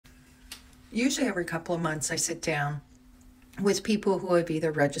Usually every couple of months, I sit down with people who have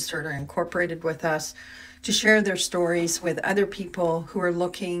either registered or incorporated with us to share their stories with other people who are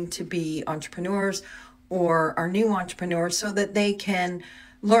looking to be entrepreneurs or are new entrepreneurs so that they can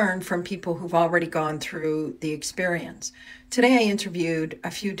learn from people who've already gone through the experience. Today, I interviewed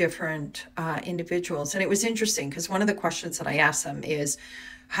a few different individuals, and it was interesting because one of the questions that I asked them is,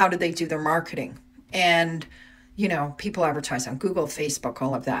 how do they do their marketing? And people advertise on Google, Facebook,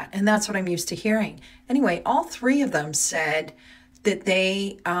 all of that. And that's what I'm used to hearing. Anyway, all three of them said that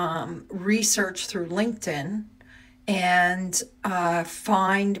they research through LinkedIn and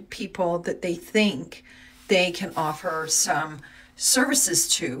find people that they think they can offer some services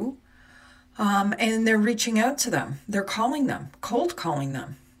to. And they're reaching out to them. They're calling them, cold calling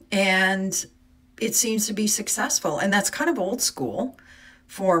them. And it seems to be successful. And that's kind of old school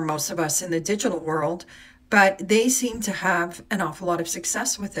for most of us in the digital world, but they seem to have an awful lot of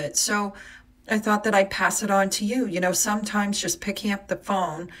success with it. So I thought that I'd pass it on to you. Sometimes just picking up the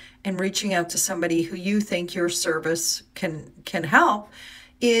phone and reaching out to somebody who you think your service can help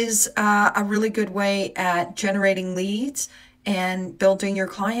is a really good way at generating leads and building your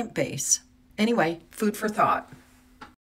client base. Anyway, food for thought.